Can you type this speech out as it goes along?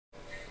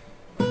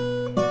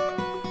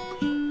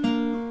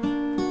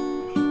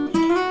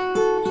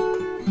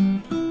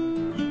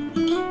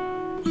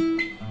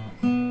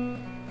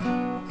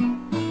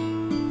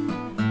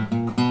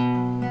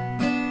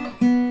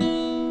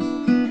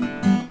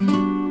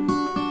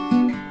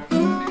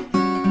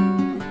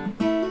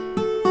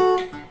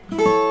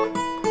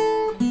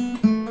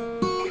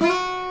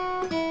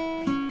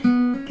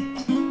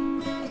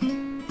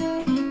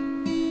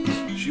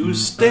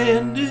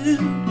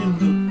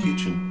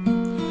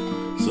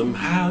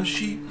Somehow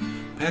she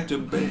packed her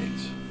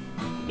bags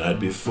the night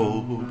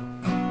before.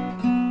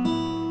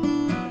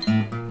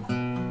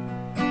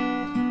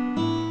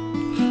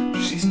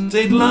 She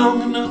stayed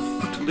long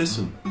enough to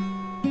listen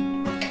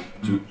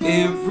to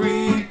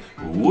every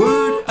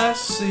word I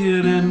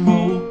said and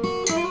more.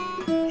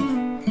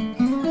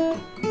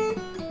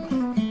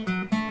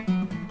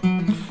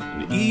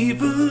 And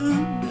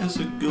even as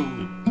her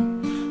going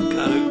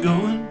got her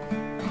going,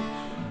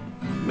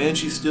 man,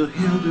 she still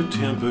held her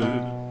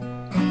temper.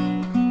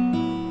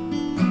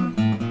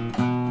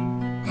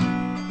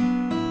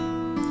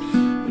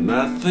 And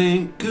I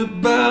think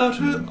about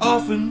her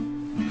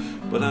often,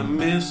 but I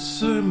miss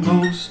her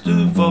most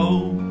of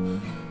all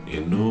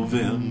in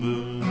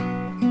November.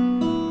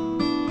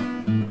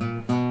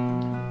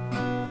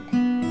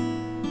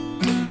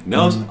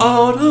 Now as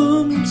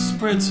autumn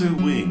spreads her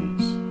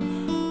wings,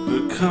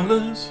 her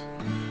colors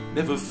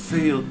never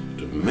fail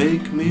to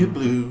make me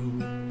blue.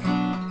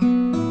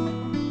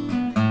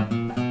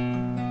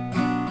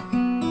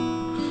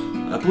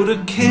 I put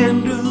a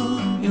candle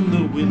in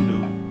the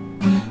window,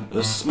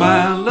 a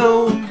smile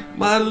on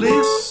my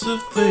list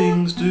of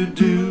things to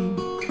do.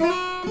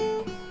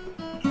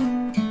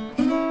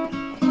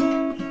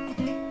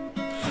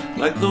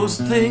 Like those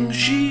things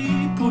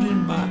she put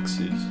in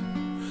boxes,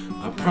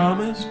 I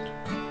promised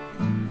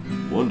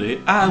one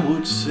day I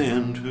would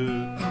send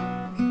her.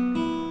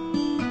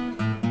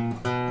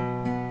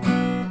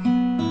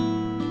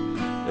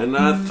 And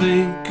I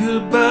think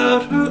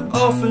about her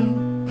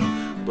often,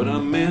 but I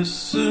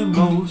miss her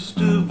most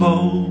of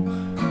all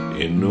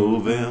in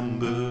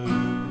November.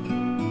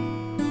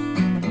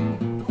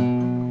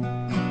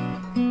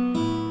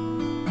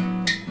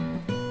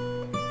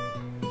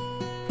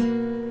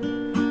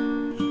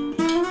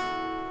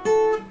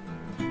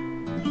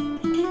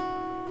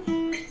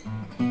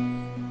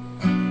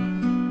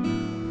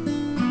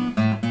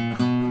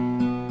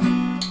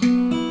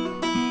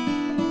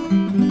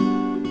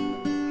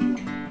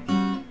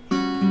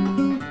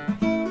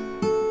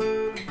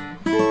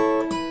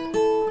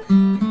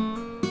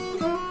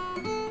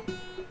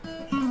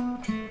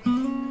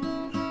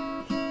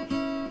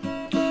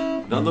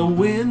 Now the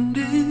wind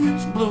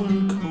is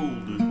blowing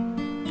colder,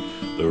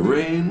 the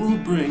rain will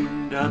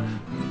bring down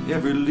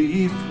every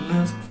leaf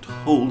left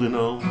holding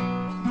on.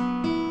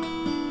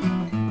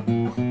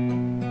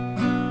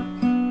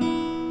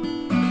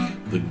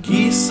 The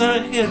geese are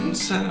heading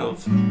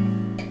south,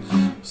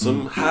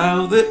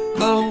 somehow they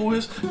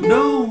always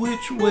know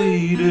which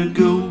way to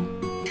go.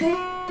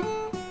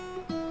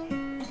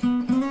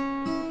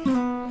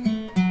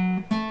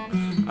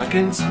 I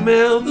can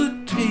smell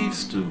the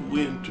taste of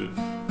winter,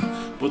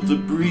 but the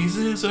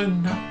breezes are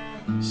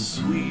not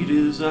sweet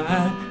as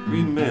I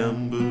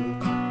remember.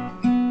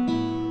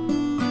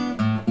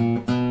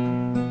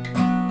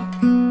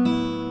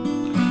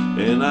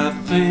 And I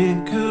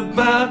think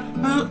about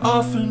her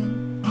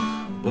often,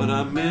 but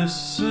I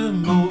miss her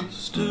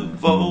most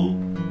of all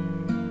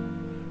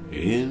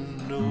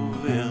in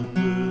November.